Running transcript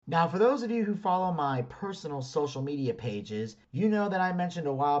Now, for those of you who follow my personal social media pages, you know that I mentioned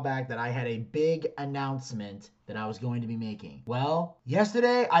a while back that I had a big announcement that I was going to be making. Well,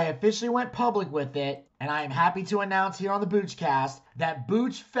 yesterday I officially went public with it, and I am happy to announce here on the Boochcast that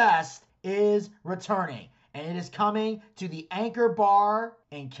Booch Fest is returning. And it is coming to the Anchor Bar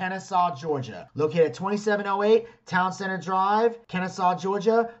in Kennesaw, Georgia. Located at 2708 Town Center Drive, Kennesaw,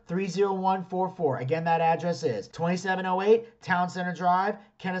 Georgia, 30144. Again, that address is 2708 Town Center Drive,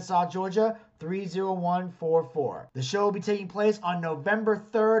 Kennesaw, Georgia, 30144. The show will be taking place on November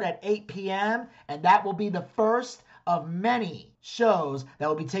 3rd at 8 p.m. and that will be the first of many shows that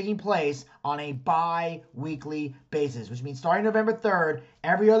will be taking place on a bi-weekly basis, which means starting November 3rd,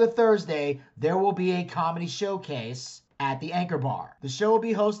 every other Thursday, there will be a comedy showcase at the Anchor Bar. The show will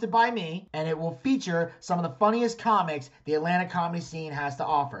be hosted by me, and it will feature some of the funniest comics the Atlanta comedy scene has to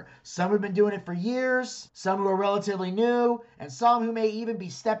offer. Some who have been doing it for years, some who are relatively new, and some who may even be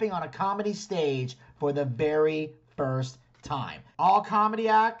stepping on a comedy stage for the very first time. All comedy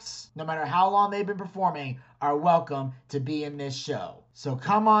acts, no matter how long they've been performing, are welcome to be in this show. So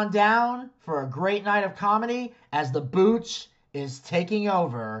come on down for a great night of comedy as the Booch is taking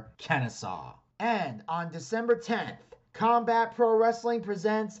over Kennesaw. And on December 10th, Combat Pro Wrestling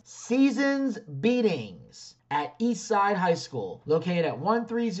presents Seasons Beatings at Eastside High School, located at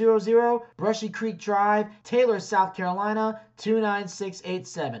 1300 Brushy Creek Drive, Taylor, South Carolina,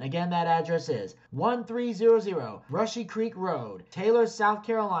 29687. Again, that address is 1300 Brushy Creek Road, Taylor, South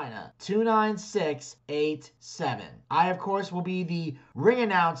Carolina, 29687. I, of course, will be the ring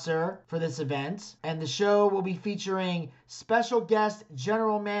announcer for this event, and the show will be featuring special guest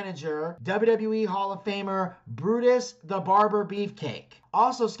general manager, WWE Hall of Famer Brutus the Barber Beefcake.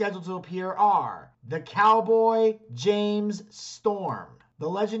 Also scheduled to appear are the Cowboy James Storm, the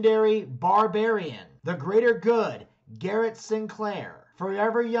legendary Barbarian, the Greater Good Garrett Sinclair,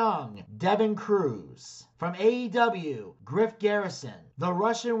 Forever Young Devin Cruz, from AEW Griff Garrison, the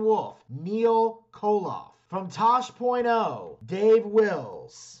Russian Wolf Neil Koloff, from Tosh.0 Dave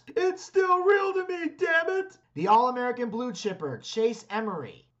Wills. It's still real to me, damn it! The All-American Blue Chipper Chase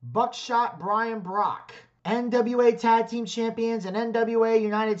Emery, Buckshot Brian Brock, NWA Tag Team Champions and NWA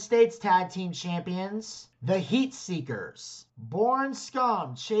United States Tag Team Champions, the Heat Seekers, Born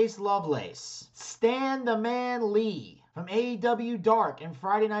Scum Chase Lovelace, Stan the Man Lee, from AEW Dark and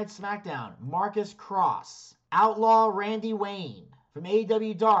Friday Night SmackDown, Marcus Cross, Outlaw Randy Wayne, from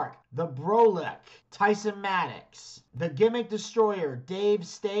AEW Dark, the Brolic, Tyson Maddox, the Gimmick Destroyer, Dave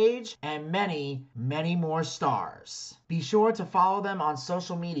Stage, and many, many more stars. Be sure to follow them on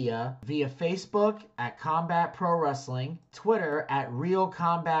social media via Facebook at Combat Pro Wrestling, Twitter at Real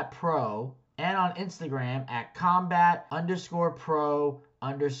Combat Pro, and on Instagram at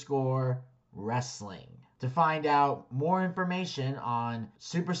combat_pro_wrestling. To find out more information on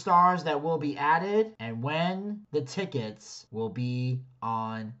superstars that will be added and when the tickets will be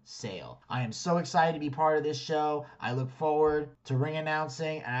on sale. I am so excited to be part of this show. I look forward to ring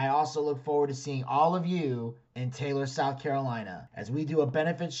announcing, and I also look forward to seeing all of you in Taylor, South Carolina, as we do a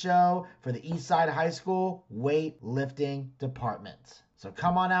benefit show for the Eastside High School weightlifting department. So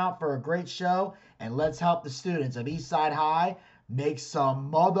come on out for a great show, and let's help the students of Eastside High make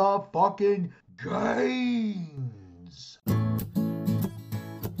some motherfucking gains.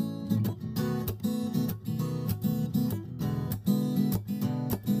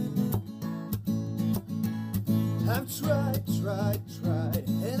 I've tried,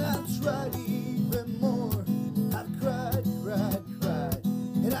 and I've tried even more. I've cried,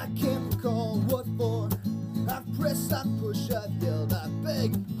 and I can't recall what for. I've pressed, I've pushed, I've yelled, I've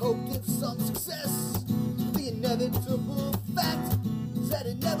begged, hoped in some success. The inevitable fact is that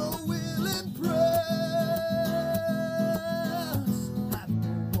it never will impress. I've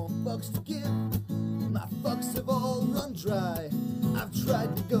no more fucks to give, my fucks have all run dry. I've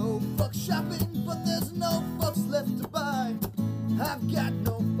tried to go fuck shopping, but there's no fucks left to buy. I've got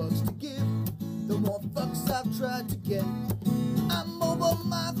no fucks to give, the more fucks I've tried to get. I'm over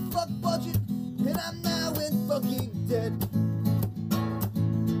my fuck budget, and I'm now in fucking debt.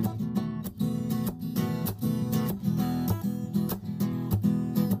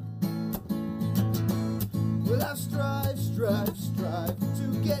 Well, I've strive to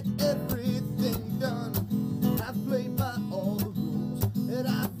get everything done. I've played by all the rules, and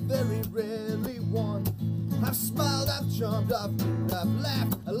I've very rarely won. I've smiled, I've charmed, I've moved, I've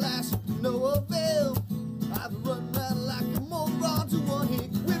laughed, alas, no avail. I've run around like a moron to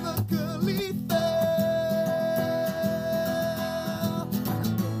unequivocally fail.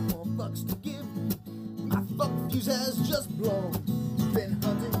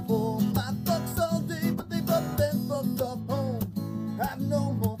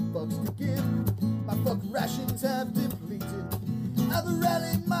 rations have depleted. I've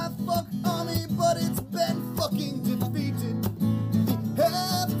rallied my fuck army, but it's been fucking defeated. The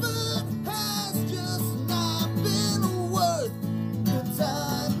effort has just not been worth the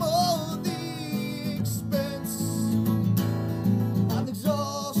time or the expense. I've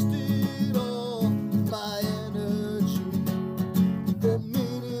exhausted all my energy for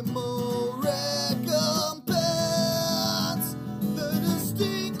minimal recompense. The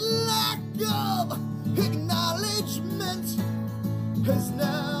distinct lack of acknowledgement has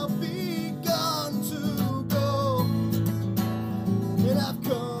now begun to go, and I've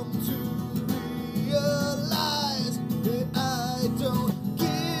come to realize that I don't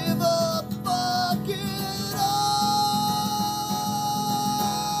give a fuck at all.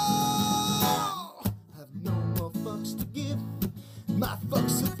 I've no more fucks to give. My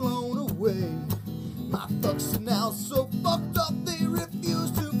fucks have flown away. My fucks are now so fucked up they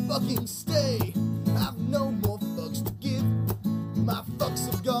refuse to fucking stay. I've no more fucks to give. My fucks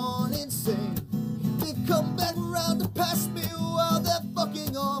have gone insane. They've come back around to pass me while they're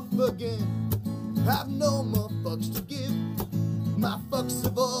fucking off again. I've no more fucks to give. My fucks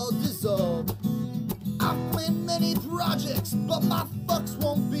have all dissolved. I've planned many projects, but my fucks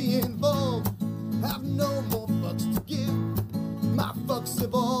won't be involved. I've no more fucks to give. My fucks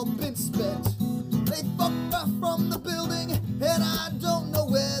have all been spent. They fucked off from the building, and I don't know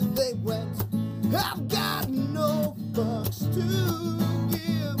where they went. I've got no fucks to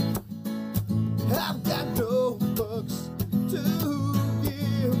give. I've got no fucks to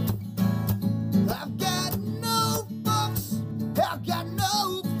give. I've got no fucks. I've got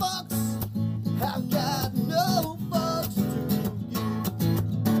no fucks. I've got no fucks to give.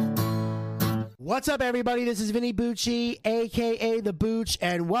 What's up, everybody? This is Vinny Bucci, aka The Booch,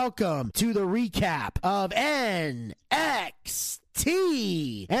 and welcome to the recap of NXT.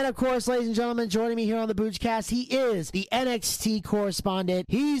 And of course, ladies and gentlemen, joining me here on the Boochcast, he is the NXT correspondent.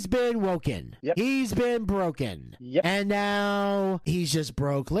 He's been woken. Yep. He's been broken. Yep. And now he's just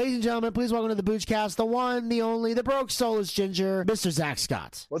broke. Ladies and gentlemen, please welcome to the Boochcast, the one, the only, the broke soulless ginger, Mr. Zach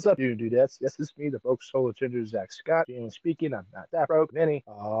Scott. What's up, you dudettes? Yes, it's me, the broke soul ginger, Zach Scott. Generally speaking, I'm not that broke. Vinny.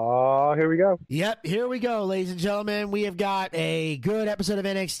 Oh, here we go. Yep, here we go, ladies and gentlemen. We have got a good episode of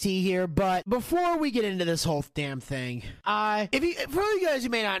NXT here, but before we get into this whole damn thing, for you guys who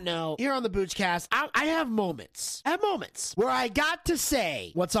may not know, here on the Boochcast, I have moments. I have moments where I got to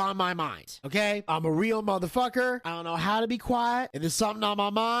say what's on my mind, okay? I'm a real motherfucker. I don't know how to be quiet. If there's something on my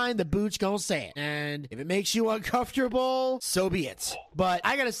mind, the Booch gonna say it. And if it makes you uncomfortable, so be it. But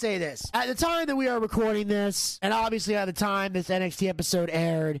I gotta say this. At the time that we are recording this, and obviously at the time this NXT episode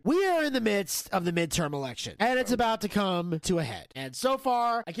aired, we are in the midst of the midterm election. And it's about to come to a head. And so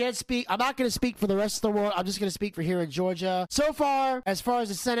far, I can't speak. I'm not gonna speak for the rest of the world. I'm just gonna speak for here in Georgia. So far, as far as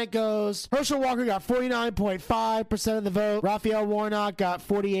the Senate goes, Herschel Walker got 49.5% of the vote. Raphael Warnock got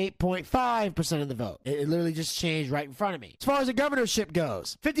 48.5% of the vote. It literally just changed right in front of me. As far as the governorship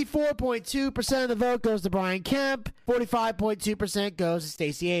goes, 54.2% of the vote goes to Brian Kemp. 45.2% goes to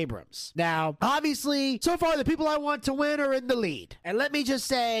Stacey Abrams. Now, obviously, so far the people I want to win are in the lead. And let me just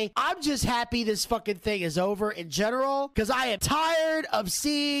say, I'm just happy this fucking thing is over in general, because I am tired of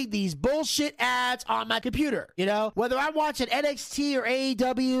seeing these bullshit ads on my computer. You know, whether I'm watching NXT or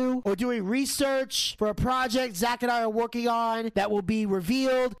AEW or doing research for a project Zach and I are working on that will be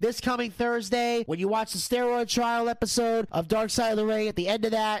revealed this coming Thursday. When you watch the steroid trial episode of Dark Side of the Ring, at the end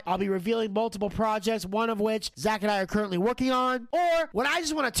of that, I'll be revealing multiple projects, one of which Zach and I are currently working on. Or when I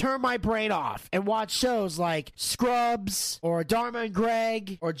just want to turn my brain off and watch shows like Scrubs or Dharma and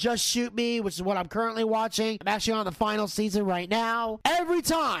Greg or Just Shoot Me, which is what I'm currently watching. I'm actually on the final season right now. Every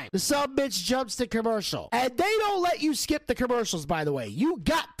time the sub bitch jumps to commercial, and they don't let you skip the commercials, by the way. You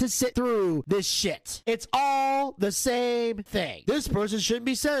got to sit through this shit. It's all the same thing. This person shouldn't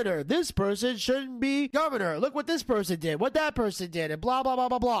be senator. This person shouldn't be governor. Look what this person did, what that person did, and blah, blah, blah,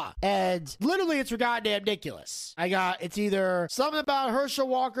 blah, blah. And literally, it's goddamn ridiculous. It's either something about Herschel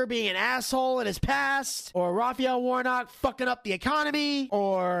Walker being an asshole in his past, or Raphael Warnock fucking up the economy,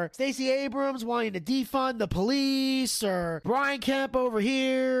 or Stacey Abrams wanting to defund the police, or Brian Kemp over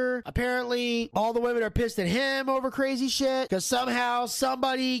here. Apparently, all the women are pissed at him over crazy shit, because somehow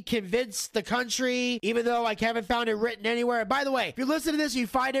somebody convinced the country, even though I haven't found it written anywhere. And by the way, if you're listening to this and you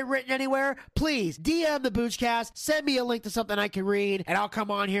find it written anywhere, please DM the Boochcast, send me a link to something I can read, and I'll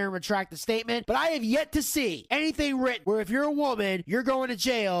come on here and retract the statement. But I have yet to see anything written where if you're a woman, you're going to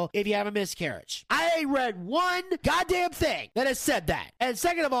jail if you have a miscarriage. I ain't read one goddamn thing that has said that. And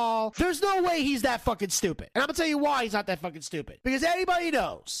second of all, there's no way he's that fucking stupid. And I'm gonna tell you why he's not that fucking stupid. Because anybody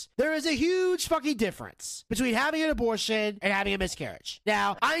knows there is a huge fucking difference between having an abortion abortion and having a miscarriage.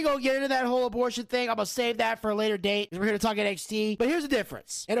 Now, I ain't gonna get into that whole abortion thing. I'm gonna save that for a later date because we're here to talk NXT. But here's the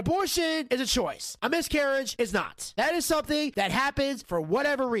difference. An abortion is a choice. A miscarriage is not. That is something that happens for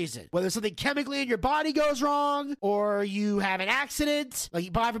whatever reason. Whether something chemically in your body goes wrong, or you have an accident,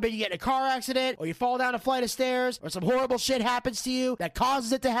 like God forbid you get in a car accident, or you fall down a flight of stairs, or some horrible shit happens to you that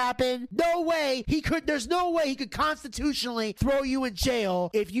causes it to happen. There's no way he could constitutionally throw you in jail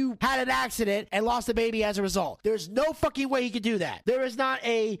if you had an accident and lost a baby as a result. There's no fucking way he could do that. There is not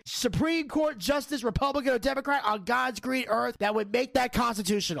a Supreme Court justice, Republican or Democrat on God's green earth that would make that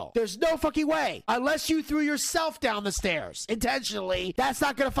constitutional. There's no fucking way. Unless you threw yourself down the stairs intentionally, that's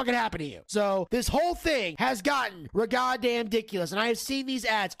not gonna fucking happen to you. So this whole thing has gotten goddamn ridiculous, and I have seen these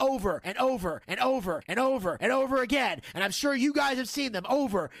ads over and over and over and over and over again, and I'm sure you guys have seen them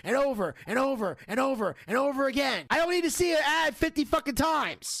over and over and over and over and over again. I don't need to see an ad 50 fucking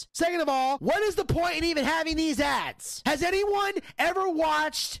times. Second of all, what is the point in even having these ads? Has anyone ever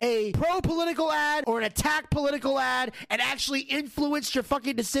watched a pro-political ad or an attack political ad and actually influenced your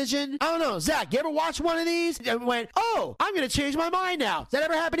fucking decision? I don't know. Zach, you ever watch one of these and went, oh, I'm going to change my mind now? Does that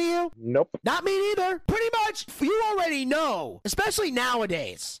ever happen to you? Nope. Not me neither. Pretty much, you already know, especially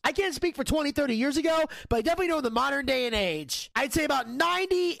nowadays. I can't speak for 20, 30 years ago, but I definitely know in the modern day and age, I'd say about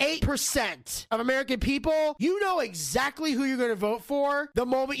 98% of American people, you know exactly who you're going to vote for the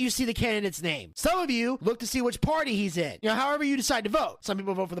moment you see the candidate's name. Some of you look to see which party he's in. You know, however you decide to vote. Some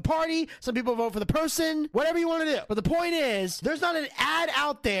people vote for the party, some people vote for the person, whatever you want to do. But the point is, there's not an ad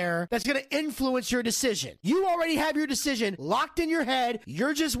out there that's going to influence your decision. You already have your decision locked in your head.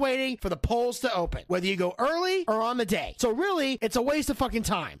 You're just waiting for the polls to open, whether you go early or on the day. So really, it's a waste of fucking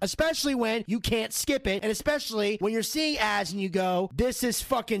time, especially when you can't skip it, and especially when you're seeing ads and you go, this is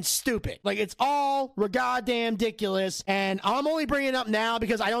fucking stupid. Like, it's all goddamn ridiculous, and I'm only bringing it up now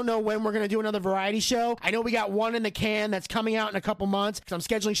because I don't know when we're going to do another variety show. I know we got one in the can that's coming out in a couple months because I'm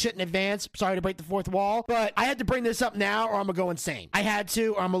scheduling shit in advance. Sorry to break the fourth wall, but I had to bring this up now or I'm going to go insane. I had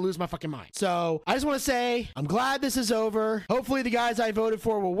to, or I'm going to lose my fucking mind. So I just want to say, I'm glad this is over. Hopefully the guys I voted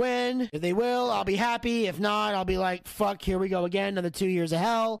for will win. If they will, I'll be happy. If not, I'll be like, fuck, here we go again, another 2 years of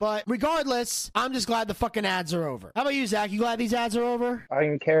hell. But regardless, I'm just glad the fucking ads are over. How about you, Zach? You glad these ads are over? I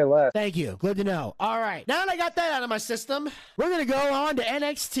can care less. Thank you. Good to know. All right. Now that I got that out of my system, we're going to go on to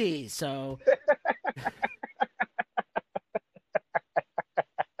NXT. So...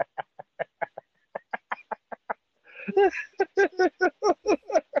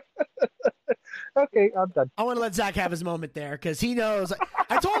 Okay, I'm done. I want to let Zach have his moment there because he knows.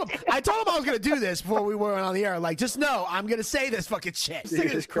 I told him I was going to do this before we were on the air. Like, just know I'm going to say this fucking shit.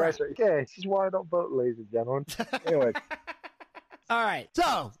 Jesus Christ. Okay, this is why I don't vote, ladies and gentlemen. Anyway. All right,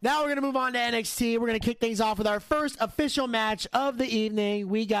 so now we're going to move on to NXT. We're going to kick things off with our first official match of the evening.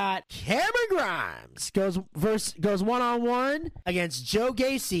 We got Cameron Grimes goes one-on-one against Joe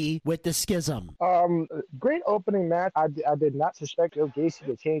Gacy with the Schism. Great opening match. I did not suspect Joe Gacy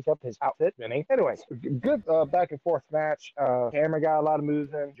to change up his outfit. Anyways, good back and forth match. Cameron got a lot of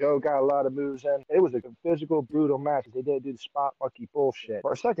moves in. Joe got a lot of moves in. It was a physical, brutal match. They didn't do the spot monkey bullshit.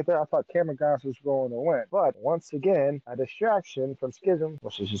 For a second there, I thought Cameron Grimes was going to win. But once again, a distraction from Schism,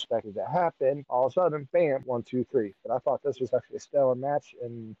 which is suspected to happen. All of a sudden, bam, 1, 2, 3. But I thought this was actually a stellar match,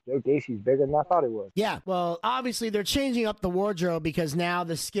 and Joe Gacy's bigger than I thought he was. Yeah, well, obviously they're changing up the wardrobe because now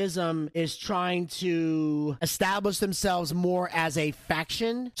the Schism is trying to establish themselves more as a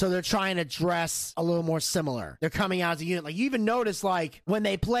faction. So they're trying to dress a little more similar. They're coming out as a unit. Like, you even notice, like, when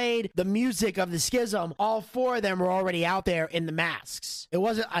they played the music of the Schism, all 4 of them were already out there in the masks. It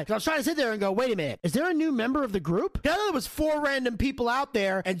wasn't, I was trying to sit there and go, wait a minute, is there a new member of the group? I know there was 4 random people out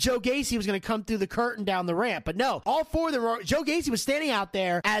there and Joe Gacy was going to come through the curtain down the ramp, but no, all 4 of them were, Joe Gacy was standing out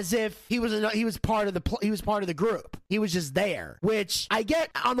there as if he was part of the group. He was just there, which I get.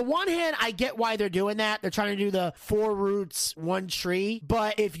 On the one hand, I get why they're doing that. They're trying to do the 4 roots, 1 tree.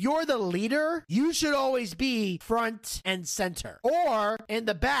 But if you're the leader, you should always be front and center, or in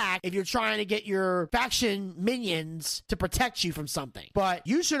the back if you're trying to get your faction minions to protect you from something. But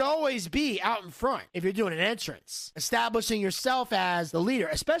you should always be out in front if you're doing an entrance, establishing yourself as the leader,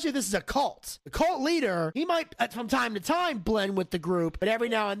 especially if this is a cult. The cult leader, he might from time to time blend with the group, but every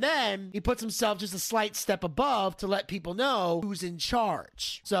now and then he puts himself just a slight step above to let people know who's in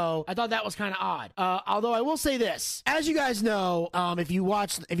charge. So I thought that was kind of odd. Although I will say this, as you guys know, if you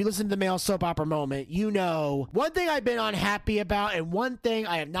listen to the male soap opera moment, you know one thing I've been unhappy about and one thing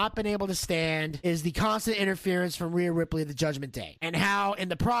I have not been able to stand is the constant interference from Rhea Ripley at the Judgment Day, and how in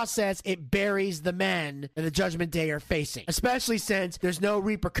the process it buries the men that the Judgment Day are facing, especially especially since there's no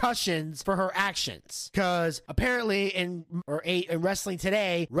repercussions for her actions. Because apparently in wrestling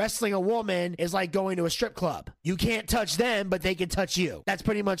today, wrestling a woman is like going to a strip club. You can't touch them, but they can touch you. That's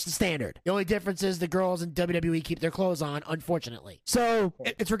pretty much the standard. The only difference is the girls in WWE keep their clothes on, unfortunately. So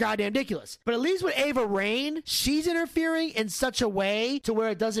it's for goddamn ridiculous. But at least with Ava Raine, she's interfering in such a way to where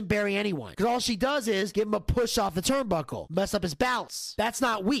it doesn't bury anyone. Because all she does is give him a push off the turnbuckle, mess up his balance. That's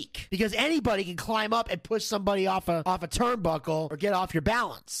not weak, because anybody can climb up and push somebody off a turnbuckle or get off your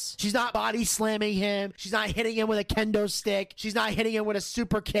balance. She's not body slamming him. She's not hitting him with a kendo stick. She's not hitting him with a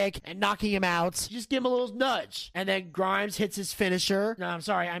super kick and knocking him out. You just give him a little nudge. And then Grimes hits his finisher. No, I'm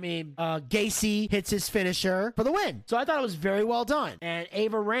sorry. I mean, Gacy hits his finisher for the win. So I thought it was very well done. And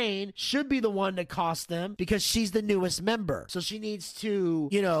Ava Raine should be the one to cost them because she's the newest member. So she needs to,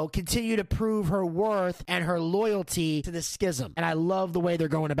 continue to prove her worth and her loyalty to the schism. And I love the way they're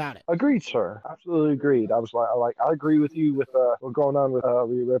going about it. Agreed, sir. Absolutely agreed. I agree with you with what's going on with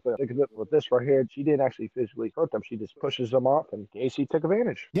Rhea Ripley. With this right here, she didn't actually physically hurt them. She just pushes them off, and Gacy took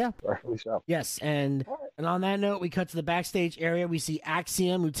advantage. Yeah. Rightfully so. Yes, and on that note, we cut to the backstage area. We see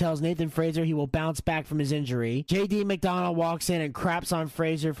Axiom, who tells Nathan Fraser he will bounce back from his injury. JD McDonough walks in and craps on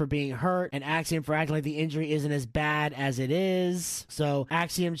Fraser for being hurt, and Axiom for acting like the injury isn't as bad as it is. So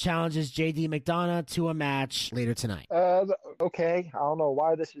Axiom challenges JD McDonough to a match later tonight. Okay. I don't know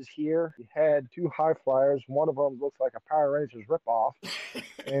why this is here. You had two high flyers. One of them looks like a Power Rangers ripoff.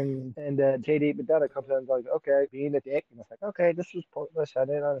 and JD McDonough comes in and is like, okay, being a dick. And it's like, okay, this was pointless. I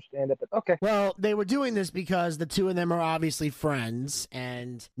didn't understand it, but okay. Well, they were doing this because the two of them are obviously friends,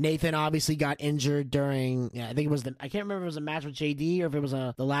 and Nathan obviously got injured during, I think it was I can't remember if it was a match with JD or if it was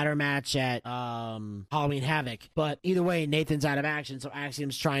the ladder match at Halloween Havoc. But either way, Nathan's out of action, so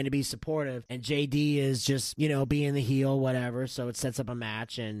Axiom's trying to be supportive, and JD is just, being the heel, whatever. So it sets up a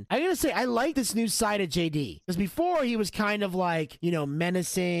match, and I gotta say, I like this new side of JD, because before he was kind of like,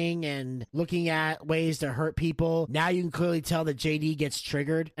 menacing and looking at ways to hurt people. Now you can clearly tell that JD gets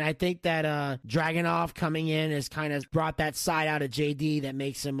triggered, and I think that Dragunov coming in has kind of brought that side out of JD that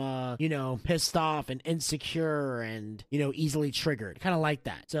makes him pissed off and insecure and easily triggered. Kind of like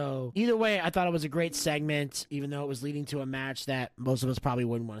that. So either way, I thought it was a great segment, even though it was leading to a match that most of us probably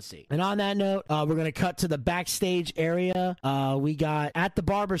wouldn't want to see. And on that note, we're gonna cut to the backstage area. We got at the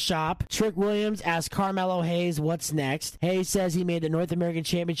barbershop, Trick Williams asks Carmelo Hayes what's next. Hayes says he made the North American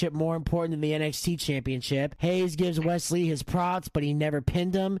Championship more important than the NXT Championship. Hayes gives Wesley his props, but he never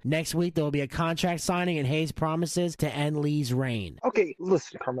pinned him. Next week there will be a contract signing, and Hayes promises to end Lee's reign. Okay,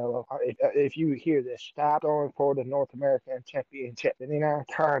 listen, Carmelo, if you hear this, stop going for the North American Championship. And I'm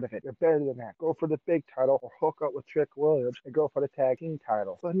tired of it. You're better than that. Go for the big title or hook up with Trick Williams and go for the tag team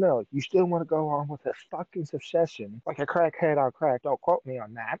title. But no, you still want to go on with this fucking succession like a crackhead on crack. Don't quote me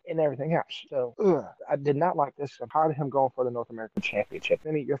on that and everything else. So, I did not like this. I'm tired of him going for the North American Championship.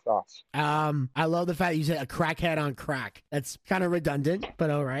 Any your thoughts? I love the fact you said a crackhead on crack. That's kind of redundant, but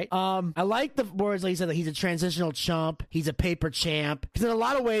all right. I like the words like you said that he's a transitional chump. He's a paper champ. Because in a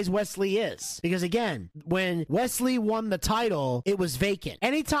lot of ways, Wesley is. Because again, when Wesley won the title, it was vacant.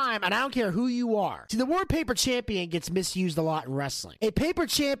 Anytime, and I don't care who you are. See, the word paper champion gets misused a lot in wrestling. A paper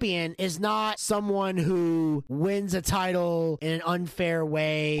champion is not someone who wins a title in an unfair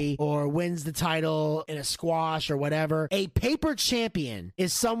way or wins the title in a squash or whatever. A paper champion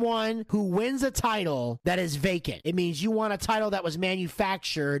is someone who wins a title that is vacant. It means you won a title that was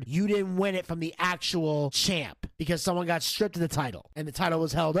manufactured. You didn't win it from the actual champ because someone got stripped of the title and the title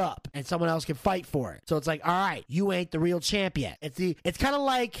was held up and someone else can fight for it. So it's like, all right, you ain't the real champ yet. It's kind of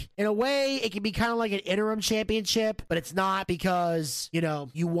like, in a way, it can be kind of like an interim championship, but it's not because,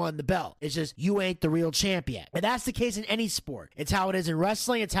 you won the belt. It's just, you ain't the real champ yet. And that's the case in any sport. It's how it is in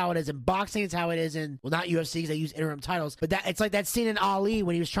wrestling. It's how it is in boxing. It's how it is in, well, not UFC because they use interim titles, but it's like that scene in Ali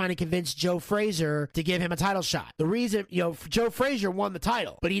when he was trying to convince Joe Frazier to give him a title shot. The reason, Joe Frazier won the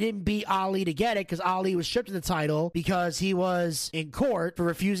title, but he didn't beat Ali to get it because Ali was stripped of the title because he was in court for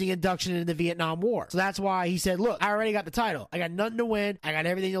refusing induction into the Vietnam War. So that's why he said, look, I already got the title. I got nothing to win. I got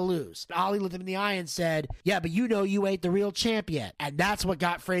everything to lose. But Ali looked him in the eye and said, yeah, but you ain't the real champ yet. And that's what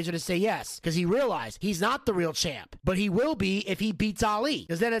got Frazier to say yes, because he realized he's not the real champ, but he will be if he beats Ali.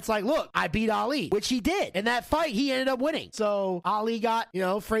 Because then it's like, look, I beat Ali, which he did. In that fight, he ended up winning. So Ali got,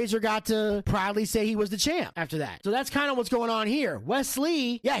 Frazier got to proudly say he was the champ after that. So that's kind of what's going on here.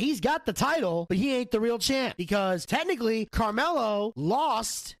 Wesley, yeah, he's got the title, but he ain't the real champ because technically Carmelo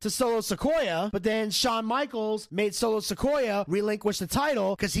lost to Solo Sikoa, but then Shawn Michaels made Solo Sikoa relinquish the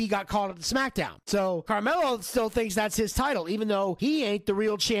title because he got called up to SmackDown. So Carmelo still thinks that's his title, even though he ain't the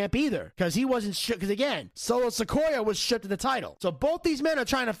real champ either because he wasn't stripped. Because again, Solo Sikoa was stripped of the title. So both these men are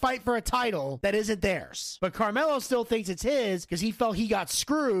trying to fight for a title that isn't theirs. But Carmelo Carmelo still thinks it's his because he felt he got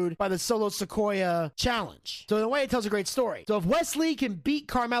screwed by the Solo Sequoia challenge. So in a way, it tells a great story. So if Wes Lee can beat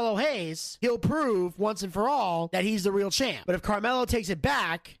Carmelo Hayes, he'll prove once and for all that he's the real champ. But if Carmelo takes it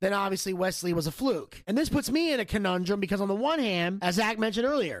back, then obviously Wes Lee was a fluke. And this puts me in a conundrum because on the one hand, as Zach mentioned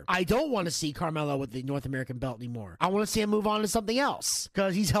earlier, I don't want to see Carmelo with the North American belt anymore. I want to see him move on to something else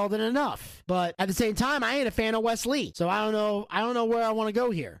because he's held it enough. But at the same time, I ain't a fan of Wes Lee. So I don't know where I want to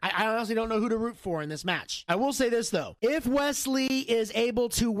go here. I honestly don't know who to root for in this match. I will say this though. If Wes Lee is able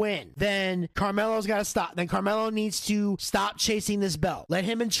to win, then Carmelo's got to stop. Then Carmelo needs to stop chasing this belt. Let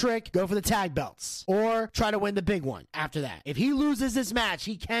him and Trick go for the tag belts or try to win the big one after that. If he loses this match,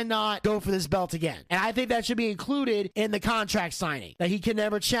 he cannot go for this belt again. And I think that should be included in the contract signing, that he can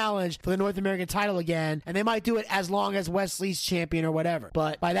never challenge for the North American title again. And they might do it as long as Wes Lee's champion or whatever.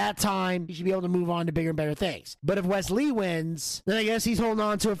 But by that time, he should be able to move on to bigger and better things. But if Wes Lee wins, then I guess he's holding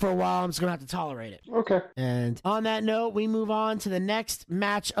on to it for a while. I'm just going to have to tolerate it. Okay. And on that note, we move on to the next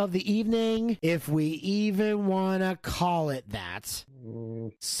match of the evening, if we even want to call it that.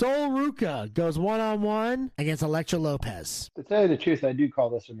 Sol Ruca goes one-on-one against Elektra Lopez. To tell you the truth, I do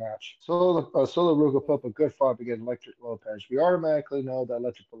call this a match. Solo Ruga put up a good fight against Electric Lopez. We automatically know that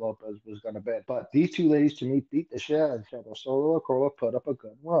Electric Lopez was going to bet. But these two ladies, to me, beat the shit out of each other. Solo Cola put up a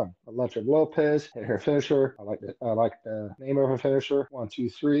good run. Electric Lopez hit her finisher. I like the name of her finisher. 1, 2,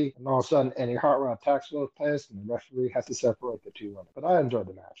 3. And all of a sudden, Eddie Hartwell attacks Lopez, and the referee has to separate the two women. But I enjoyed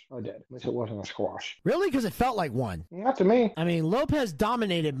the match. I did. At least it wasn't a squash. Really? Because it felt like one. Not to me. I mean, Lopez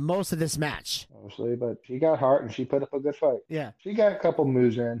dominated most of this match. Obviously, but she got hurt and she put up a good fight. Yeah. She got a couple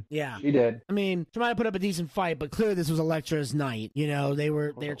moves in. Yeah. She did. I mean, she might have put up a decent fight, but clearly this was Elektra's night. You know,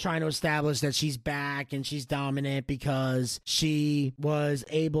 they're trying to establish that she's back and she's dominant because she was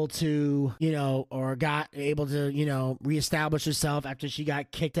able to, reestablish herself after she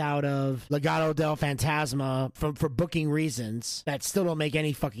got kicked out of Legado del Fantasma for booking reasons that still don't make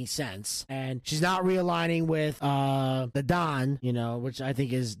any fucking sense. And she's not realigning with the Don, which I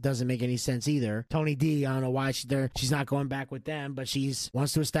think doesn't make any sense either. Tony D, I don't know why she's not going back with them, but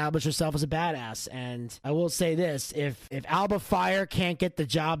wants to establish herself as a badass. And I will say this, if Alba Fire can't get the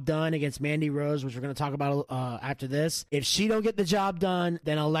job done against Mandy Rose, which we're going to talk about after this, if she don't get the job done,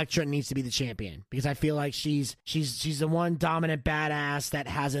 then Elektra needs to be the champion, because I feel like she's the one dominant badass that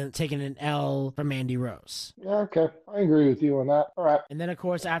hasn't taken an L from Mandy Rose. Yeah, okay. I agree with you on that. All right. And then, of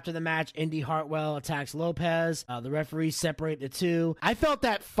course, after the match, Indy Hartwell attacks Lopez. The referees separate the two. I felt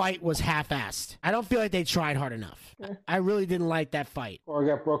that fight was half-assed. I don't feel like they tried hard enough. Yeah. I really didn't like that fight. Or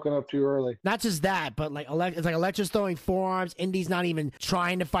got broken up too early. Not just that, but it's like Elektra's throwing forearms. Indy's not even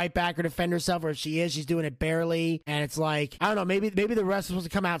trying to fight back or defend herself, or if she is, she's doing it barely. And it's like, I don't know, maybe the refs were supposed to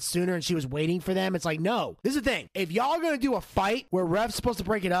come out sooner and she was waiting for them. It's like, no. This is the thing. If y'all are going to do a fight where refs supposed to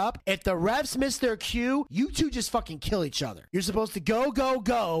break it up, if the refs miss their cue, you two just fucking kill each other. You're supposed to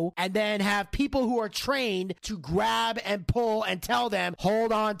go, and then have people who are trained to grab and pull and tell them,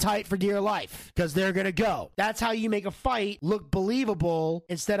 hold on tight for dear life, because they're going to go. That's how you make a fight look believable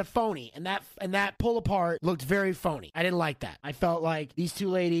instead of phony. And that pull apart looked very phony. I didn't like that. I felt like these two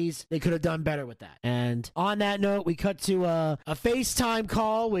ladies, they could have done better with that. And on that note, we cut to a FaceTime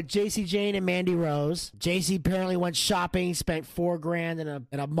call with JC Jane and Mandy Rose. JC apparently went shopping, spent $4,000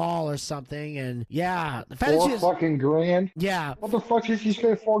 in a mall or something, and yeah, the fact $4 fucking grand. Yeah. What the fuck did she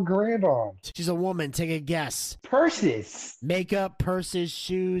spend $4,000 on? She's a woman. Take a guess. Purses, makeup, purses,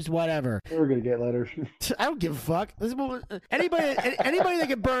 shoes, whatever. We're gonna get letters. I don't give a fuck. Anybody that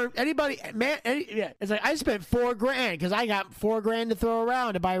can burn anybody, man. It's like I spent $4,000 because I got $4,000 to throw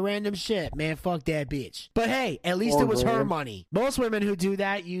around to buy random shit. Man, fuck that bitch. But hey, at least it was her money. Most women who do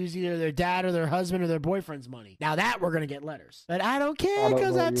that use either their dad or their husband or their boyfriend's money. Now that we're gonna get letters, but I don't care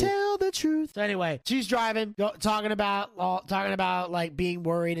because I tell the truth. So anyway, she's driving, talking about like being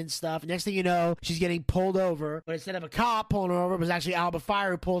worried and stuff. Next thing you know, she's getting pulled over, but instead of a cop pulling her over, it was actually Alba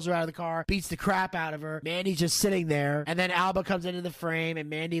Fire who pulls her out of the car, beats the crap out of her. Mandy's just sitting there, and then Alba comes into the frame, and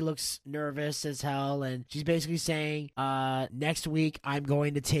Mandy looks nervous as hell, and she's basically saying, next week I'm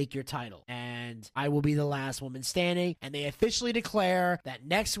going to take your title, and I will be the last woman standing. And they officially declare that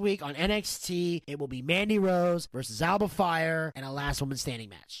next week on NXT, it will be Mandy Rose versus Alba Fire in a last woman standing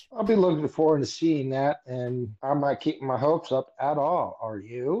match. I'll be looking forward to seeing that, and I'm not keeping my hopes up at all. Are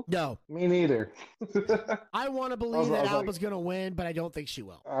you? No. Me neither. I want to believe that Alba's going to win, but I don't think she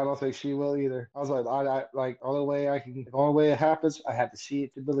will. I don't think she will either. I was like, the only way it happens, I have to see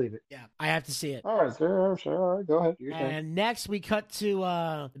it to believe it. Yeah, I have to see it. All right, sure. All right, go ahead. And next we cut to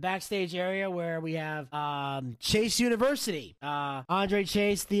the backstage area where where we have Chase University. Andre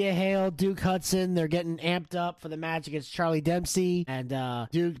Chase, Thea Hale, Duke Hudson, they're getting amped up for the match against Charlie Dempsey. And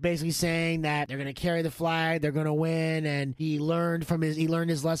Duke basically saying that they're going to carry the flag, they're going to win, and he learned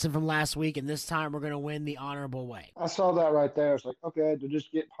his lesson from last week, and this time we're going to win the honorable way. I saw that right there. It's like, okay, to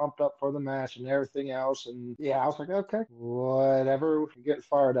just get pumped up for the match and everything else. And yeah, I was like, okay, whatever, get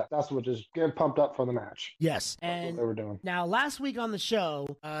fired up. That's what, just get pumped up for the match. Yes. That's And what they were doing. now, last week on the show,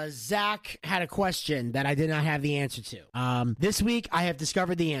 Zach had a question that I did not have the answer to. This week, I have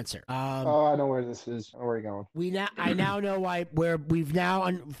discovered the answer. I know where this is. I know where you're going. I now know we've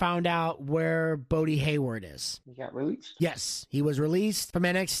now found out where Bodie Hayward is. He got released? Yes, he was released from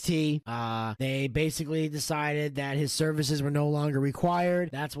NXT. They basically decided that his services were no longer required.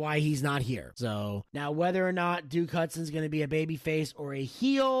 That's why he's not here. So now whether or not Duke Hudson's going to be a babyface or a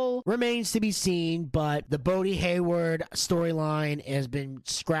heel remains to be seen, but the Bodie Hayward storyline has been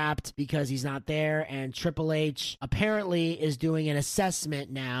scrapped because he's not there, and Triple H apparently is doing an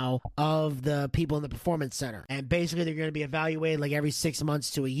assessment now of the people in the Performance Center. And basically they're going to be evaluated like every 6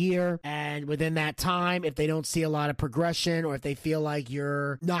 months to a year, and within that time, if they don't see a lot of progression or if they feel like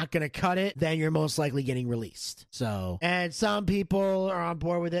you're not going to cut it, then you're most likely getting released. So, and some people are on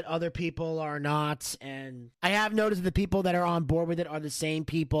board with it, other people are not, and I have noticed that the people that are on board with it are the same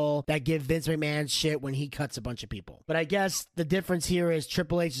people that give Vince McMahon shit when he cuts a bunch of people. But I guess the difference here is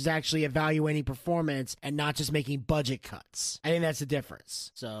Triple H is actually evaluating performance and not just making budget cuts. I think that's the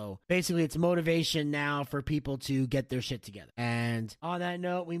difference. So basically it's motivation now for people to get their shit together. And on that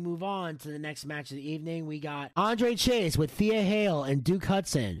note, we move on to the next match of the evening. We got Andre Chase with Thea Hale and Duke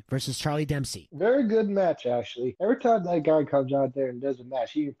Hudson versus Charlie Dempsey. Very good match, actually. Every time that guy comes out there and does a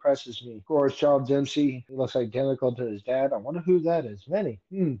match, he impresses me. Of course, Charles Dempsey, he looks identical to his dad. I wonder who that is. Vinny.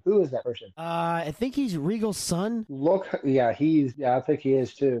 Who is that person? I think he's Regal's son. I think he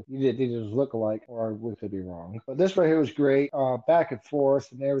is too. He just look alike, or we could be wrong. But this right here was great. Back and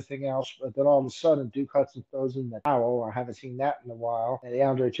forth and everything else. But then all of a sudden, Duke Hudson throws in the towel. I haven't seen that in a while. And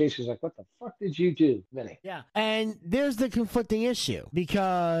Andre Chase is like, what the fuck did you do, Vinny? Yeah. And there's the conflicting issue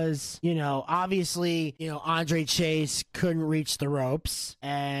because, obviously, Andre Chase couldn't reach the ropes.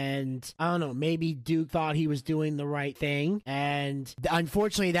 And I don't know, maybe Duke thought he was doing the right thing. And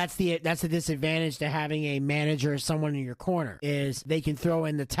unfortunately, that's the disadvantage to having a manager or someone in your corner is they can throw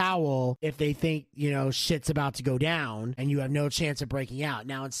in the towel if they think, shit's about to go down and you have no chance of breaking out.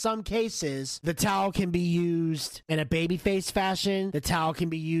 Now, in some cases, the towel can be used in a babyface fashion. The towel can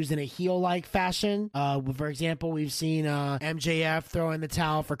be used in a heel-like fashion. For example, we've seen MJF throw in the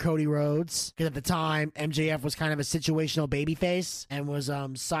towel for Cody Rhodes because at the time, MJF was kind of a situational babyface and was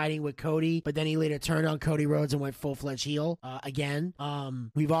siding with Cody, but then he later turned on Cody Rhodes and went full-fledged heel again.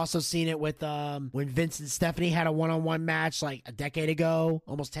 We've also seen it with when Vince and Stephanie had a one-on-one match like a decade ago,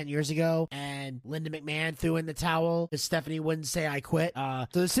 almost 10 years ago, and Linda McMahon threw in the towel because Stephanie wouldn't say I quit.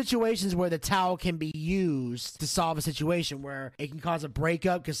 So the situations where the towel can be used to solve a situation where it can cause a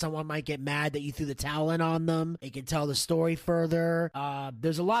breakup because someone might get mad that you threw the towel in on them. It can tell the story further.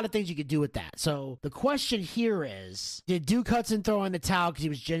 There's a lot of things you could do with that. So the question here is, did Duke Hudson throw in the towel because he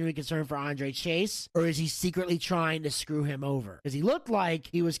was genuinely concerned for Andre Chase, or is he secretly trying to screw him over? Because he looked like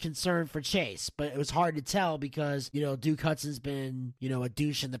he was concerned for Chase, but it was hard to tell because, Duke Hudson's been, a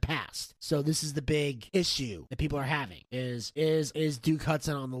douche in the past. So this is the big issue that people are having is Duke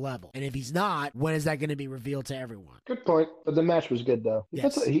Hudson on the level? And if he's not, when is that going to be revealed to everyone? Good point. But the match was good, though.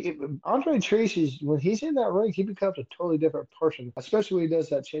 Yes. Andre Chase, when he's in that ring, he becomes a totally different person, especially when he does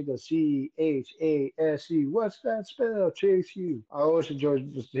that chant of C-H-A-S-E. What's that spell? Chase you. I always enjoy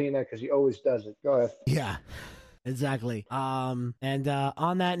seeing that because he always does it. Go ahead. Yeah. Exactly. On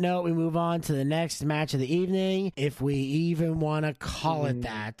that note, we move on to the next match of the evening, if we even want to call it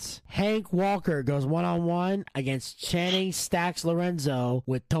that. Hank Walker goes one-on-one against Channing Stacks Lorenzo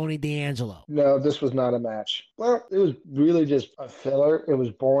with Tony D'Angelo. No, this was not a match. Well, it was really just a filler. It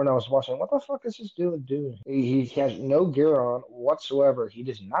was boring. I was watching, what the fuck is this dude doing? He has no gear on whatsoever. He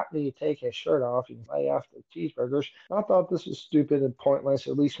does not need to take his shirt off. He can lay off the cheeseburgers. I thought this was stupid and pointless.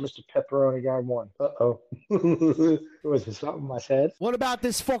 At least Mr. Pepperoni guy won. Uh-oh. Was it something I said? What about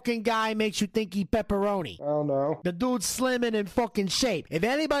this fucking guy makes you think he pepperoni? I don't know. The dude's slim and in fucking shape. If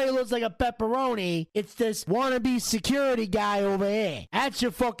anybody looks like a pepperoni, it's this wannabe security guy over here. That's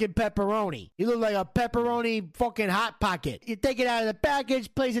your fucking pepperoni. You look like a pepperoni fucking hot pocket. You take it out of the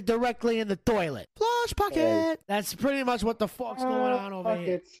package, place it directly in the toilet. Flush pocket. Hey. That's pretty much what the fuck's going on over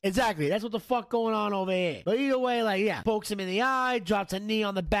here. Exactly. That's what the fuck going on over here. But either way, pokes him in the eye, drops a knee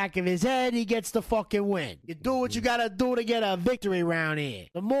on the back of his head, he gets the fucking win. You do what you gotta do to get a victory round here.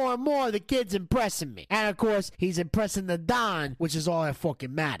 The more and more the kid's impressing me. And of course, he's impressing the Don, which is all that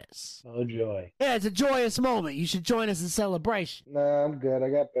fucking matters. Oh, joy. Yeah, it's a joyous moment. You should join us in celebration. Nah, I'm good. I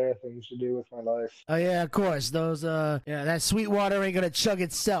got better things to do with my life. Oh, yeah, of course. Those, that sweet water ain't gonna chug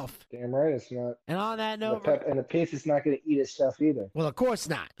itself. Damn right it's not. And on that note... And the pizza's not gonna eat itself either. Well, of course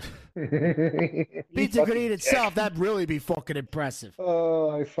not. You Pizza could eat fucking itself. That'd really be fucking impressive. Oh,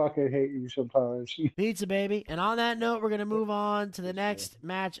 I fucking hate you sometimes. Pizza, baby. And on that note, we're going to move on to the next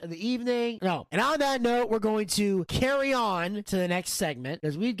match of the evening. No. And on that note, we're going to carry on to the next segment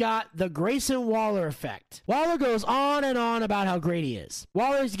because we've got the Grayson Waller effect. Waller goes on and on about how great he is.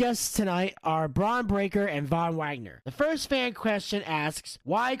 Waller's guests tonight are Braun Breaker and Von Wagner. The first fan question asks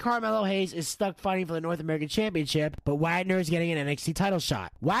why Carmelo Hayes is stuck fighting for the North American Championship, but Wagner is getting an NXT title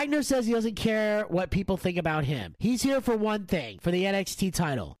shot. Wagner says he doesn't care what people think about him. He's here for one thing, for the NXT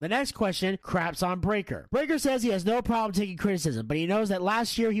title. The next question craps on Breaker. Breaker says he has no problem taking criticism, but he knows that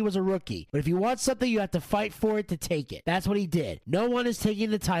last year he was a rookie. But if you want something, you have to fight for it to take it. That's what he did. No one is taking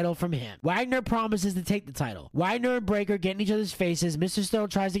the title from him. Wagner promises to take the title. Wagner and Breaker get in each other's faces. Mr. Stone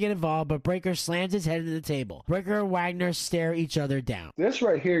tries to get involved, but Breaker slams his head into the table. Breaker and Wagner stare each other down. This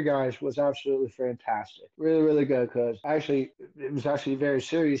right here, guys, was absolutely fantastic. Really, really good, because it was actually very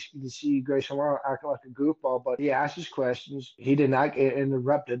serious. You can see Grayson Waller acting like a goofball, but he asked his questions. He did not get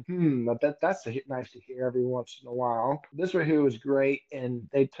interrupted. I bet that's nice to hear every once in a while. This right here was great, and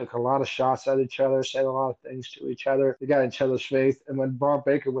they took a lot of shots at each other, said a lot of things to each other. They got each other's faith, and when Braun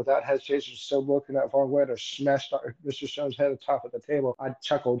Breaker, without hesitation, was still looking at Von Wagner, smashed Mr. Stone's head atop of the table, I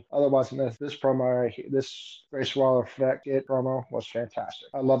chuckled. Otherwise, this promo right here, this Grace Waller effect promo was fantastic.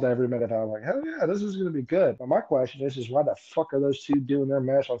 I loved every minute. I was like, hell yeah, this is going to be good. But my question is why the fuck are those two doing their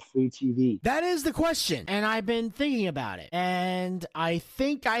match on free TV? That is the question, and I've been thinking about it, and I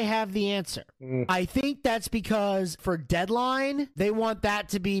think I have the answer. I think that's because for Deadline, they want that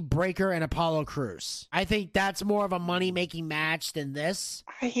to be Breaker and Apollo Crews. I think that's more of a money-making match than this.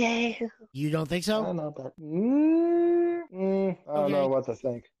 Yeah. You don't think so? I don't know, but I don't know what to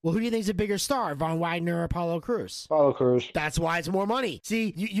think. Well, who do you think is a bigger star, Von Wagner or Apollo Crews? Apollo Crews. That's why it's more money.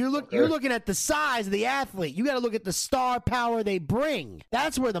 See, you're looking at the size of the athlete. You got to look at the star power they bring.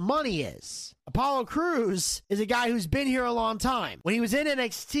 That's where the money is. Apollo Crews is a guy who's been here a long time. When he was in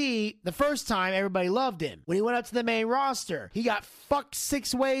NXT the first time, everybody loved him. When he went up to the main roster, he got fucked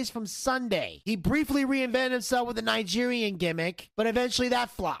 6 ways from Sunday. He briefly reinvented himself with a Nigerian gimmick, but eventually that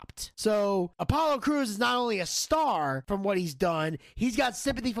flopped. So Apollo Crews is not only a star from what he's done, he's got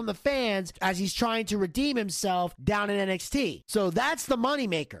sympathy from the fans as he's trying to redeem himself down in NXT. So that's the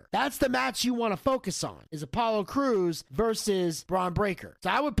moneymaker. That's the match you want to focus on, is Apollo Crews versus Braun Breaker. So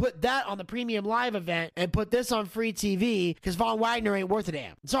I would put that on the premium live event and put this on free TV because Von Wagner ain't worth a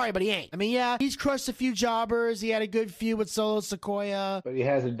damn. I'm sorry, but he ain't. I mean, yeah, he's crushed a few jobbers. He had a good feud with Solo Sequoia. But he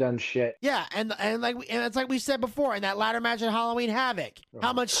hasn't done shit. Yeah, and it's like we said before in that ladder match at Halloween Havoc.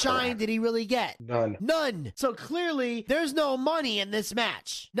 How much shine did he really get? None. So clearly, there's no money in this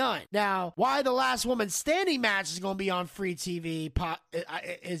match. None. Now, why the last woman standing match is going to be on free TV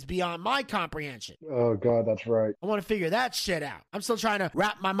is beyond my comprehension. Oh, God, that's right. I want to figure that shit out. I'm still trying to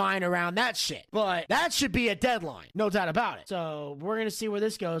wrap my mind around that shit. But that should be a Deadline. No doubt about it. So we're going to see where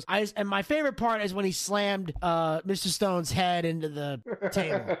this goes. And my favorite part is when he slammed Mr. Stone's head into the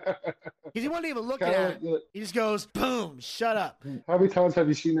table. Because he wasn't even looking at it. He just goes, boom, shut up. How many times have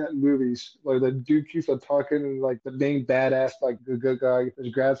you seen that in movies? Like the dude keeps on talking and like the main badass, like the good guy,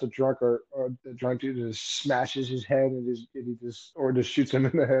 just grabs a drunk or the drunk dude just smashes his head and he just shoots him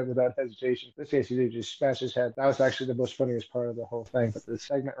in the head without hesitation. This case, he just smashed his head. That was actually the most funniest part of the whole thing. But the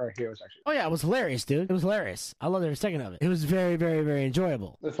segment right here was actually... Oh, yeah, it was hilarious, dude. It was hilarious. I loved every second of it. It was very, very, very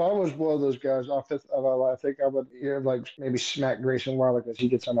enjoyable. If I was one of those guys off Fifth of LA, I think I would like maybe smack Grayson Waller because he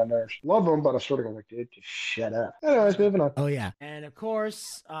gets on my nerves. Love him, but I sort of go like, dude, just shut up. Anyways, moving on. Oh, yeah. And of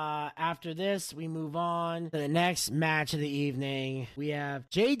course, after this, we move on to the next match of the evening. We have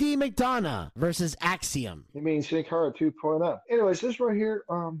JD McDonough versus Axiom. You mean Sin Cara 2.0. Anyways, this right here,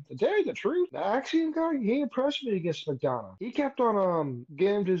 to tell you the truth, the Axiom guy, he impressed me against McDonough. He kept on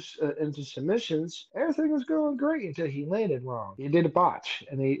getting into submissions. Everything was going great until he landed wrong. He did a botch,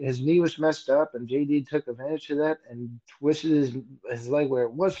 and his knee was messed up, and JD took advantage of that and twisted his leg where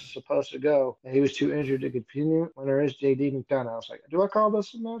it wasn't supposed months ago, and he was too injured to continue. Winner is JD McDonough. I was like, do I call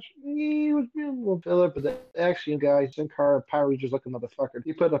this a match? He was being a little filler, but the Axiom guy, Sin Cara, Power Rangers looking motherfucker,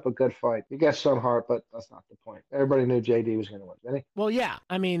 he put up a good fight. He got some heart, but that's not the point. Everybody knew JD was going to win, didn't he? Well, yeah.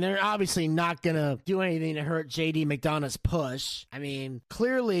 I mean, they're obviously not going to do anything to hurt JD McDonough's push. I mean,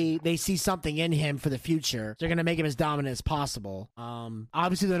 clearly they see something in him for the future. They're going to make him as dominant as possible.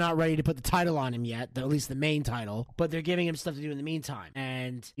 Obviously, they're not ready to put the title on him yet, at least the main title, but they're giving him stuff to do in the meantime.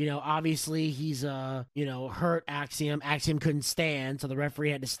 And, obviously he's, hurt Axiom. Axiom couldn't stand, so the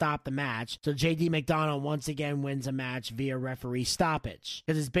referee had to stop the match. So JD McDonough once again wins a match via referee stoppage.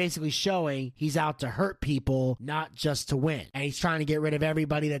 Because it's basically showing he's out to hurt people, not just to win. And he's trying to get rid of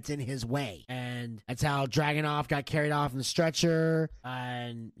everybody that's in his way. And that's how Dragunov got carried off in the stretcher.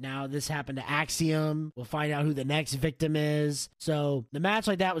 And now this happened to Axiom. We'll find out who the next victim is. So the match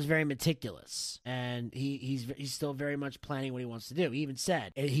like that was very meticulous. And he's still very much planning what he wants to do. He even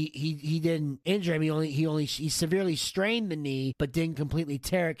said he didn't injure him. He severely strained the knee, but didn't completely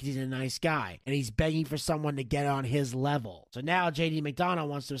tear it because he's a nice guy. And he's begging for someone to get on his level. So now JD McDonough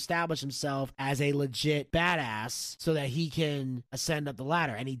wants to establish himself as a legit badass so that he can ascend up the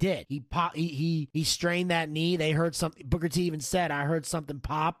ladder. And he did. He strained that knee. They heard something. Booker T even said, I heard something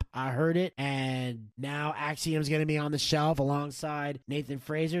pop. I heard it. And now Axiom's going to be on the shelf alongside Nathan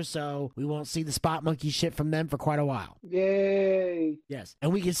Fraser. So we won't see the spot monkey shit from them for quite a while. Yay. Yes.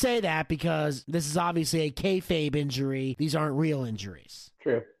 And we can say that because this is obviously a kayfabe injury. These aren't real injuries.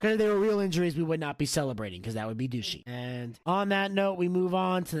 True. Because if they were real injuries, we would not be celebrating because that would be douchey. And on that note, we move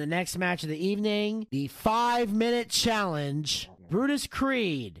on to the next match of the evening, the 5-minute challenge. Brutus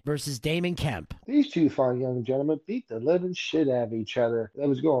Creed versus Damon Kemp. These two fine young gentlemen beat the living shit out of each other. They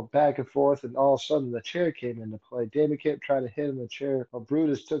was going back and forth, and all of a sudden the chair came into play. Damon Kemp tried to hit him in the chair, but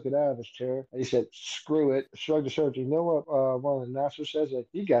Brutus took it out of his chair. And he said, screw it. Shrugged his shoulders. You know what one of the announcers says? That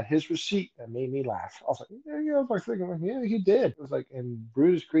he got his receipt. And made me laugh. I was like, yeah. I was like thinking, yeah, he did. It was like, and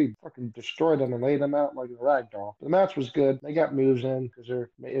Brutus Creed fucking destroyed him and laid him out like a rag doll. The match was good. They got moves in because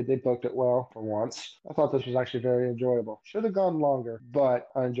they booked it well for once. I thought this was actually very enjoyable. Should have gone longer, but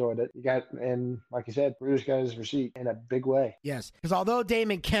I enjoyed it. And like you said, Brutus got his receipt in a big way. Yes, because although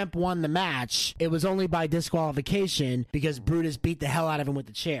Damon Kemp won the match, it was only by disqualification because Brutus beat the hell out of him with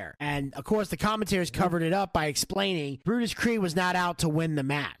the chair. And of course, the commentators covered it up by explaining Brutus Creed was not out to win the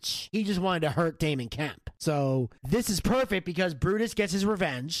match. He just wanted to hurt Damon Kemp. So this is perfect because Brutus gets his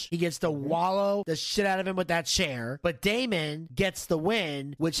revenge. He gets to wallow the shit out of him with that chair. But Damon gets the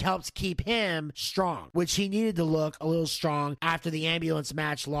win, which helps keep him strong, which he needed to look a little strong after the ambulance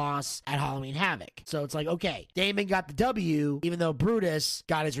match loss at Halloween Havoc. So it's like, okay, Damon got the W, even though Brutus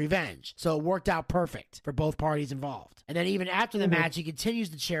got his revenge. So it worked out perfect for both parties involved. And then even after the match, he continues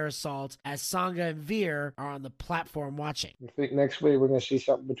the chair assault as Sangha and Veer are on the platform watching. You think next week we're going to see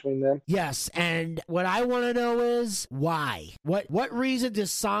something between them? Yes, and what I want to know is why? What reason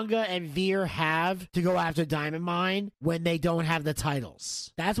does Sangha and Veer have to go after Diamond Mine when they don't have the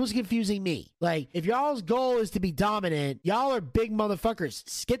titles? That's what's confusing me. Like, if y'all's goal is to be dominant, y'all are big motherfuckers.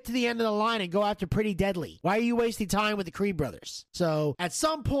 Skip to the end of the line and go after Pretty Deadly. Why are you wasting time with the Creed brothers? So, at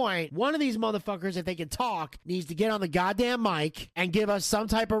some point, one of these motherfuckers, if they can talk, needs to get on the goddamn mic and give us some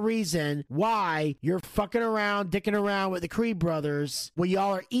type of reason why you're fucking around, dicking around with the Creed brothers when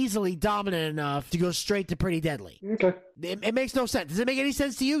y'all are easily dominant enough to go straight to Pretty Deadly. Okay. It makes no sense. Does it make any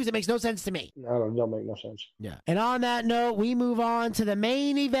sense to you? Because it makes no sense to me. No, it don't make no sense. Yeah. And on that note, we move on to the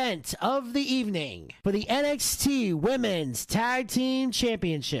main event of the evening for the NXT Women's Tag Team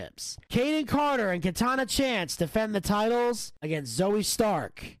Championships. Kaden Carter and Katana Chance defend the titles against Zoe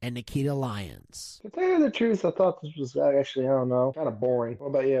Stark and Nikita Lyons. To tell you the truth, I thought this was actually, I don't know, kind of boring. What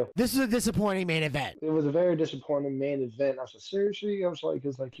about you? This is a disappointing main event. It was a very disappointing main event. I was like, seriously? I was like,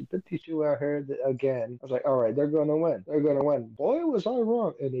 it's like, you put these two out here again. I was like, all right, they're going to win. They're going to win. Boy, was I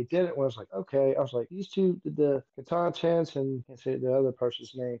wrong. And they did it when I was like, okay. I was like, these two did the Katana Chance and I can't say the other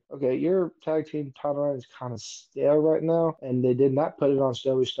person's name. Okay, your tag team title is kind of stale right now. And they did not put it on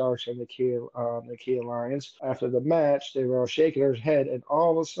Zoe Starks and Nikita Lyons. After the match, they were all shaking her head. And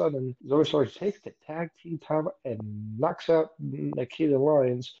all of a sudden, Zoe Starks takes the tag team title and knocks out Nikita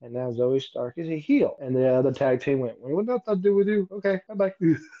Lyons. And now Zoe Stark is a heel. And the other tag team went, well, what does that do with you? Okay, bye-bye.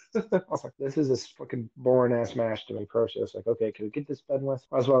 I was like, this is a fucking boring ass match to me personally. It's like, okay, can we get this done with?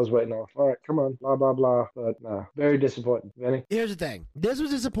 That's what I was waiting on. All right, come on, blah, blah, blah. But nah, very disappointing. Vinny? Here's the thing. This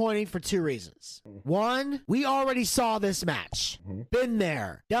was disappointing for two reasons. One, we already saw this match. Been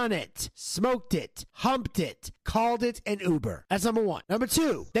there, done it, smoked it, humped it, called it an Uber. That's number one. Number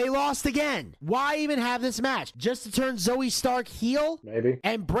two, they lost again. Why even have this match? Just to turn Zoe Stark heel? Maybe.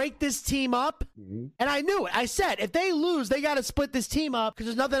 And break this team up? And I knew it. I said, if they lose, they got to split this team up because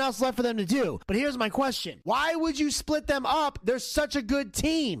there's nothing else left for them to do. But here's my question. Why would you split them up? They're such a good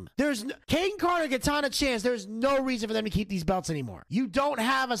team. Caden Carter, Katana Chance, there's no reason for them to keep these belts anymore. You don't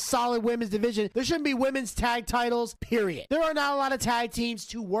have a solid women's division. There shouldn't be women's tag titles, period. There are not a lot of tag teams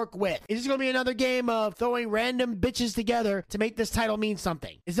to work with. It's just going to be another game of throwing random bitches together to make this title mean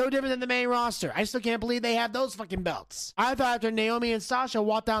something. It's no different than the main roster. I still can't believe they have those fucking belts. I thought after Naomi and Sasha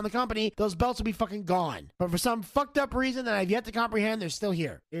walked down the company, those belts would be fucking gone. But for some fucked up reason that I've yet to comprehend, they're still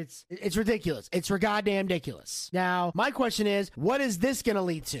here. It's ridiculous. It's for goddamn ridiculous. Now, my question is, what is this going to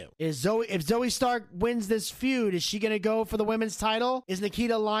lead to? If Zoe Stark wins this feud, is she going to go for the women's title? Is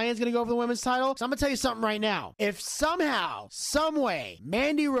Nikita Lyons going to go for the women's title? So I'm going to tell you something right now. If somehow, some way,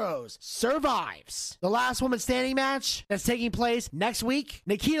 Mandy Rose survives the last woman standing match that's taking place next week,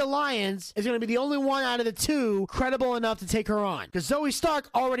 Nikita Lyons is going to be the only one out of the two credible enough to take her on. Because Zoe Stark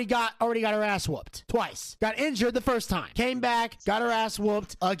already got her ass whooped twice. Got injured the first time. Came back, got her ass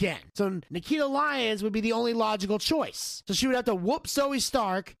whooped again. So Nikita Lyons would be the only logical choice. So she would have to whoop Zoe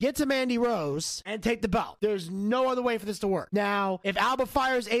Stark, get to Mandy Rose, and take the belt. There's no other way for this to work. Now, if Alba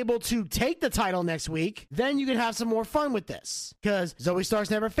Fire is able to take the title next week, then you can have some more fun with this. Because Zoe Stark's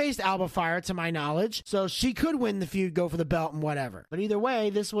never faced Alba Fire, to my knowledge, so she could win the feud, go for the belt, and whatever. But either way,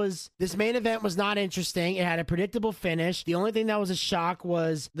 this main event was not interesting. It had a predictable finish. The only thing that was a shock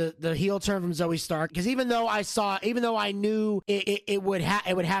was the heel turn from Zoe Stark. Because even though I knew it would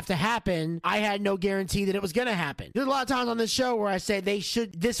have to happen, I had no guarantee that it was gonna happen. There's a lot of times on this show where I say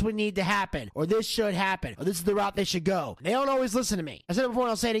this would need to happen, or this should happen, or this is the route they should go. They don't always listen to me. I said it before and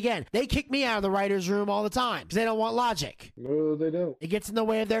I'll say it again. They kick me out of the writer's room all the time because they don't want logic. No, they don't. It gets in the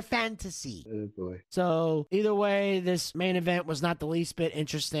way of their fantasy. Oh, boy. So either way, this main event was not the least bit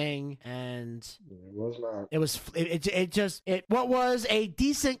interesting, and It was not. What was a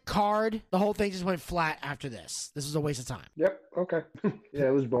decent card, the whole thing just went flat after this. This was a waste of time. Yep. Okay. Yeah,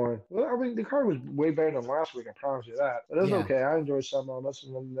 it was boring. Well, I mean, the card was way better than last week. I promise you that. But it was okay. I enjoyed some moments,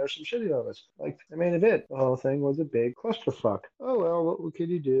 and then there's some shitty moments. Like the main event, the whole thing was a big clusterfuck. Oh well, what can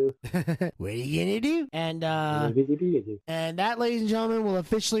you do? What are you gonna do? And that, ladies and gentlemen, will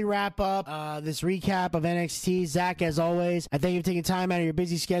officially wrap up this recap of NXT. Zach, as always, I thank you for taking time out of your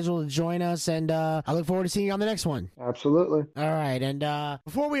busy schedule to join us, and I look forward to seeing you on the next one. Absolutely. All right, and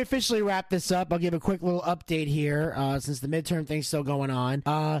before we officially wrap this up, I'll give a quick little update here, since the midterm thing's still going on.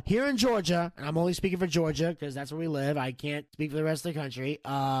 Here in Georgia, and I'm only speaking for Georgia because that's where we live. I can't speak for the rest of the country.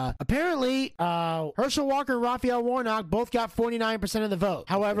 Apparently, Herschel Walker and Raphael Warnock both got 49% of the vote.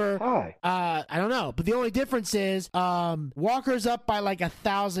 However, I don't know, but the only difference is Walker's up by like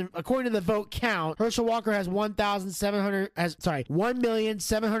 1,000. According to the vote count, Herschel Walker has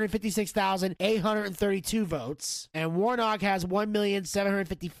 1,756,832 votes, and Warnock has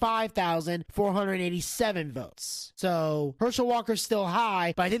 1,755,487 votes. So Herschel Walker's still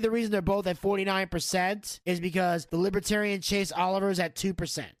high, but I think the reason they're both at 49% is because the Libertarian Chase Oliver's at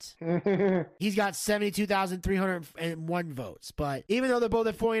 2%. He's got 72,301 votes, but even though they're both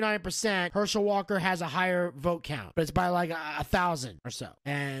at 49%, Herschel Walker has a higher vote count, but it's by like 1,000 or so.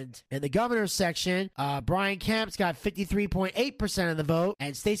 And in the governor's section, Brian Kemp's got 53.8% of the vote,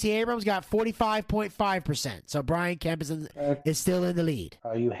 and Stacey Abrams got 45.5%. So Brian Kemp is still in the lead.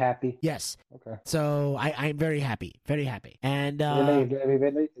 Are you happy? Yes. Okay. So I'm very happy. Very happy. And is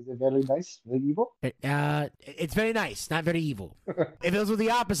it very nice? Very evil? it's very nice, not very evil. If it was the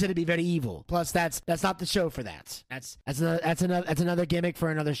opposite, it'd be very evil. Plus, that's not the show for that. That's another gimmick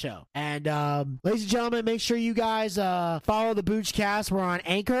for another show. And ladies and gentlemen, make sure you guys follow the Boochcast. We're on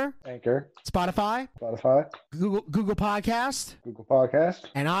Anchor, Spotify, Google Podcast,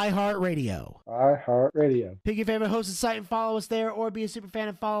 and iHeartRadio. Pick your favorite hosted site and follow us there, or be a super fan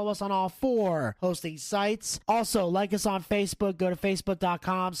and follow us on all 4 hosting sites. Also, like us on Facebook. Go to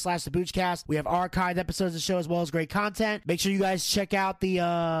facebook.com/theboochcast. We have archived episodes of the show as well as great content. Make sure you guys check out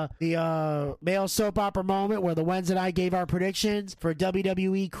the male soap opera moment where the Wednesday and I gave our predictions for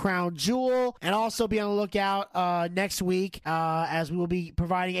WWE Crown Jewel, and also be on the lookout next week as we will be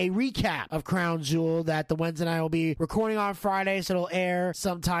providing a recap of Crown Jewel that the Wednesday and I will be recording on Friday, so it'll air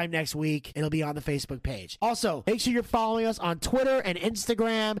sometime next week. It'll be on the Facebook page. Also, make sure you're following us on Twitter and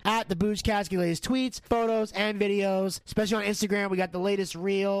Instagram at the Boochcast. Get the latest tweets, photos, and videos. Especially on Instagram, we got the latest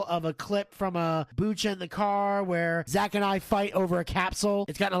reel of a clip from a Booch in the car where Zach and I fight over a capsule.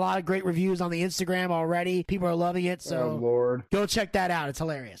 It's gotten a lot of great reviews on the Instagram already. People are loving it, so Lord, go check that out. It's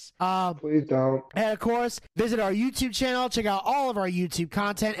hilarious. Please don't. And of course, visit our YouTube channel. Check out all of our YouTube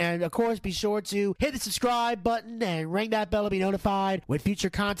content, and of course, be sure to hit the subscribe button and ring that bell to be notified when future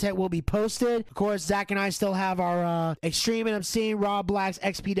content will be posted. Of course, Zach and I still have our Extreme and Obscene Rob Black's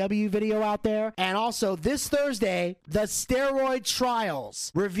XPW video out there, and also this Thursday, the Steroid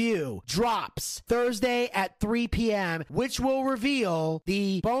Trials review drops Thursday at 3 p.m., which will reveal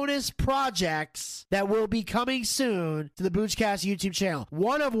the bonus projects that will be coming soon to the Boochcast YouTube channel.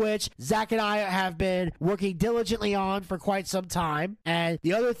 One of which Zach and I have been working diligently on for quite some time, and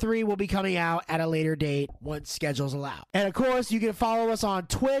the other 3 will be coming out at a later date once schedules allow. And of course, you can follow us on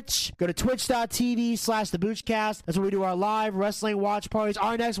Twitch. Go to twitch.tv/theboochcast. That's where we do our live wrestling watch parties.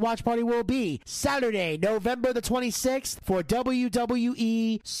 Our next watch party will be Saturday, November the 26th for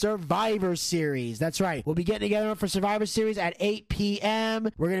WWE Survivor Series. That's right. We'll be getting together for Survivor Series at 8 p.m.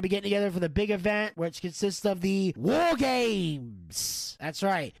 We're going to be getting together for the big event, which consists of the War Games. That's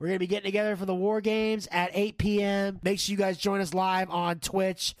right. We're going to be getting together for the War Games at 8 p.m. Make sure you guys join us live on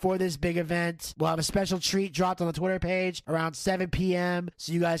Twitch for this big event. We'll have a special treat dropped on the Twitter page around 7 p.m.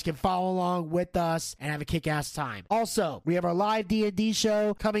 so you guys can follow along with us and have a kick-ass time. Also, we have our live D&D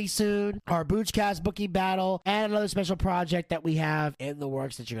show coming soon, our Boochcast booking battle, and another special project that we have in the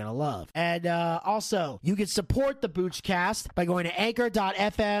works that you're going to love. And also, you can support the Boochcast by going to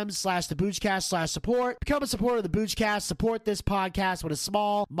anchor.fm/theboochcast/support. Become a supporter of the Boochcast. Support this podcast with a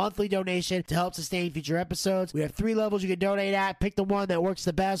small monthly donation to help sustain future episodes. We have 3 levels you can donate at. Pick the one that works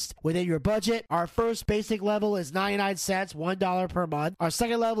the best within your budget. Our first basic level is 99 cents, $1 per month. Our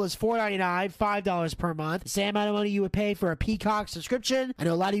second level is $4.99, $5 per month. The same amount of money you would pay for a Peacock subscription. I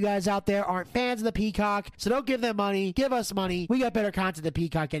know a lot of you guys out there aren't fans of the Peacock, so don't give them money. Give us money. We got better content than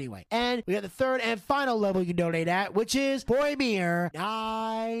Peacock anyway. And we got the third and final level you can donate at, which is for a mere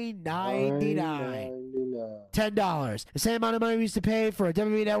 $9.99. $10. The same amount of money we used to pay for a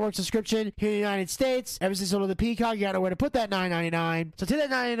WWE Network subscription here in the United States. Ever since sold the Peacock, you got nowhere to put that $9.99. So take that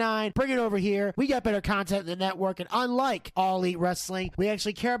 $9.99, bring it over here. We got better content than the network, and unlike All Elite Wrestling, we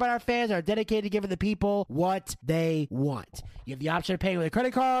actually care about our fans and are dedicated to giving the people what they want. You have the option of paying with a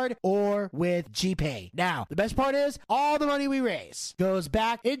credit card or with GPay. Now, the best part is all the money we raise goes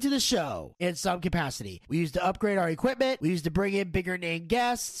back into the show in some capacity. We use to upgrade our equipment. We use to bring in bigger name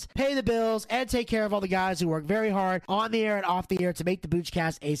guests, pay the bills, and take care of all the guys who work very hard on the air and off the air to make the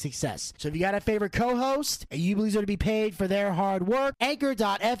Boochcast a success. So if you got a favorite co-host and you believe they're to be paid for their hard work,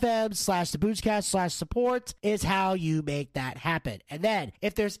 anchor.fm/theboochcast/support is how you make that happen. And then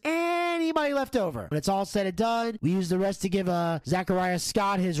if there's any money left over, when it's all said and done, we use the rest to give Zachariah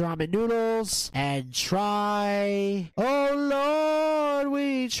Scott his ramen noodles and try, oh Lord,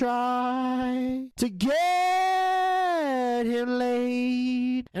 we try to get him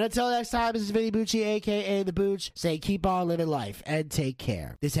laid. And until next time, this is Vinny Bucci, aka The Booch, saying keep on living life and take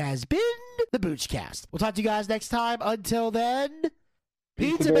care. This has been the Boochcast. We'll talk to you guys next time. Until then,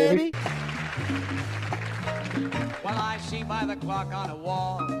 pizza baby. Well, I see by the clock on a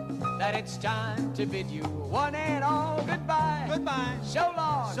wall that it's time to bid you one and all goodbye. Goodbye. So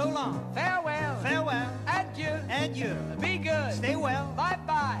long. So long. Farewell. Farewell. Adieu. Adieu. Be good. Stay well.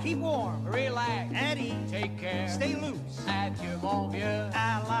 Bye-bye. Keep warm. Relax. At ease. Take care. Stay loose. Adieu, mon vieux.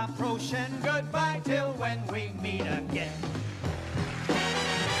 À la prochaine. Goodbye till when we meet again.